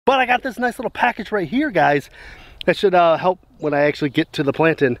But I got this nice little package right here, guys, that should help when I actually get to the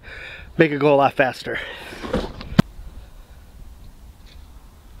plant and make it go a lot faster.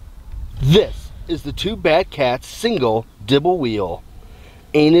 This is the Two Bad Cats single dibble wheel.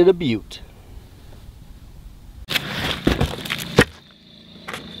 Ain't it a beaut?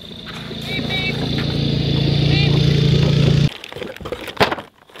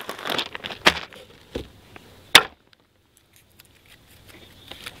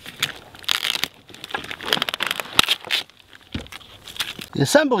 The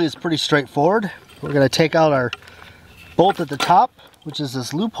assembly is pretty straightforward. We're going to take out our bolt at the top, which is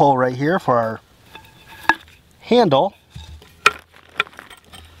this loophole right here for our handle.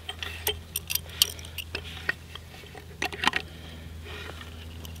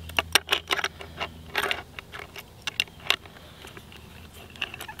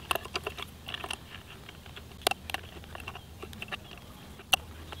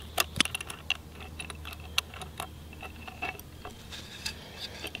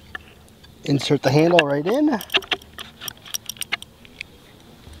 Insert the handle right in.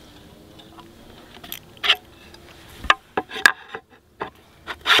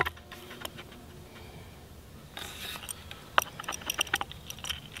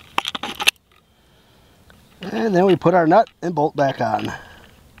 And then we put our nut and bolt back on.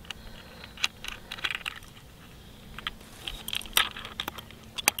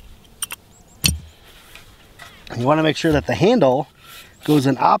 You want to make sure that the handle goes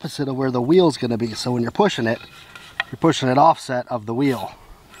in opposite of where the wheel's going to be, so when you're pushing it offset of the wheel.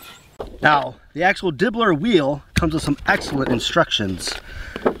 Now, the actual dibbler wheel comes with some excellent instructions.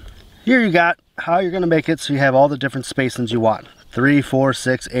 Here you got how you're going to make it so you have all the different spacings you want. 3, 4,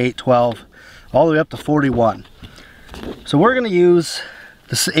 6, 8, 12, all the way up to 41. So we're going to use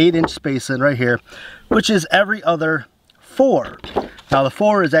this 8-inch spacing right here, which is every other 4. Now the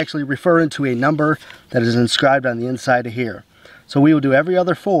 4 is actually referring to a number that is inscribed on the inside of here. So we will do every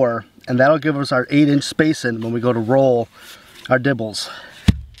other 4, and that'll give us our 8-inch spacing when we go to roll our dibbles.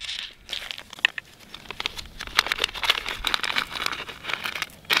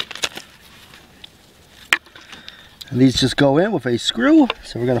 And these just go in with a screw.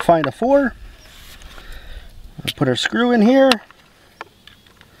 So we're going to find a 4. We'll put our screw in here.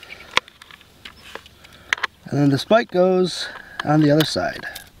 And then the spike goes on the other side.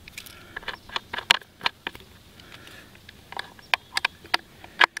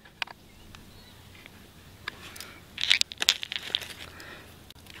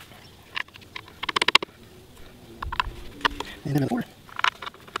 And then 4.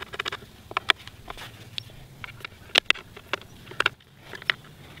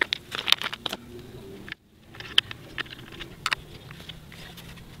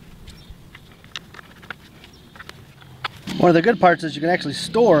 One of the good parts is you can actually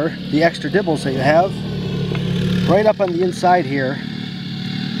store the extra dibbles that you have right up on the inside here.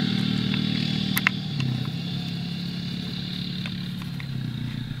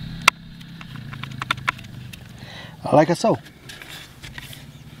 Like so.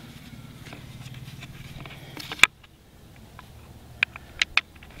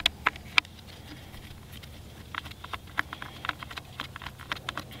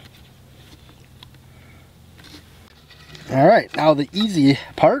 Alright, now the easy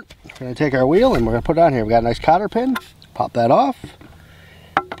part, we're going to take our wheel and we're going to put it on here. We got a nice cotter pin, pop that off,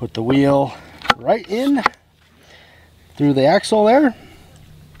 put the wheel right in through the axle there,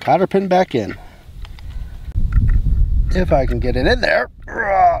 cotter pin back in. If I can get it in there.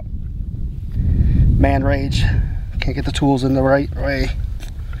 Man rage, can't get the tools in the right way.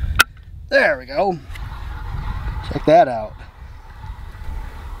 There we go. Check that out.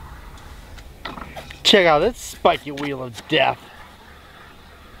 Check out this spiky wheel of death.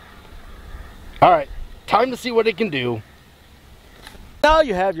 Alright, time to see what it can do. Now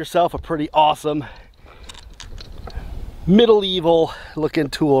you have yourself a pretty awesome medieval looking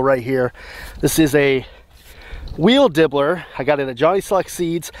tool right here. This is a wheel dibbler. I got it at Johnny Select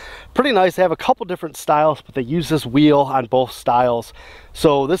Seeds. Pretty nice. They have a couple different styles, but they use this wheel on both styles.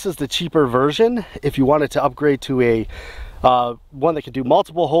 So this is the cheaper version. If you wanted to upgrade to a one that can do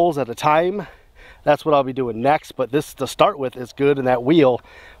multiple holes at a time, that's what I'll be doing next. But this to start with is good, and that wheel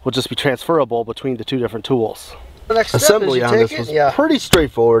will just be transferable between the two different tools. The next assembly on this was pretty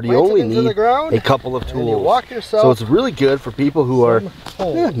straightforward. You only need a couple of tools. You walk yourself, so it's really good for people who are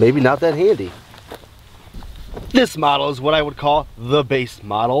maybe not that handy. This model is what I would call the base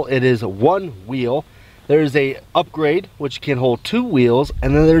model. It is one wheel. There's a upgrade which can hold 2 wheels,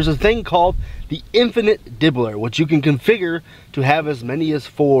 and then there's a thing called the infinite dibbler, which you can configure to have as many as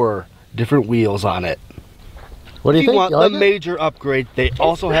 4 different wheels on it. What do you think? If you want like the it? major upgrade, they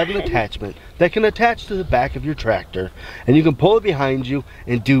also have an attachment that can attach to the back of your tractor, and you can pull it behind you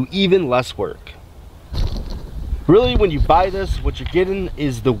and do even less work. Really, when you buy this, what you're getting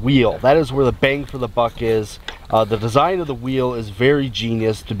is the wheel. That is where the bang for the buck is. The design of the wheel is very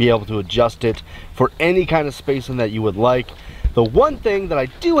genius to be able to adjust it for any kind of spacing that you would like. The one thing that I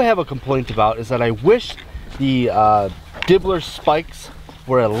do have a complaint about is that I wish the Dibbler spikes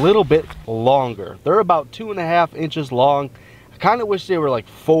were a little bit longer. They're about 2.5 inches long. I kind of wish they were like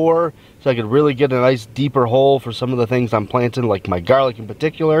 4, so I could really get a nice deeper hole for some of the things I'm planting, like my garlic in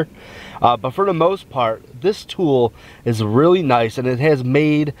particular. But for the most part, this tool is really nice, and it has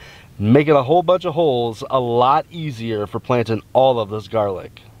made making a whole bunch of holes a lot easier for planting all of this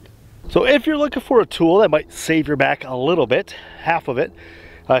garlic. So if you're looking for a tool that might save your back a little bit, half of it,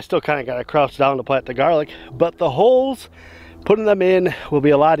 I still kind of got to crouch down to plant the garlic, but the holes, putting them in will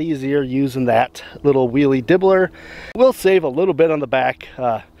be a lot easier using that little wheelie dibbler. Will save a little bit on the back.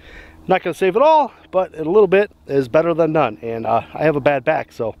 Not going to save it all, but a little bit is better than none. And I have a bad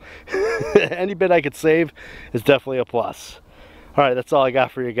back, so any bit I could save is definitely a plus. All right, that's all I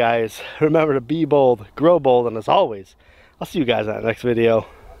got for you guys. Remember to be bold, grow bold, and as always, I'll see you guys in the next video.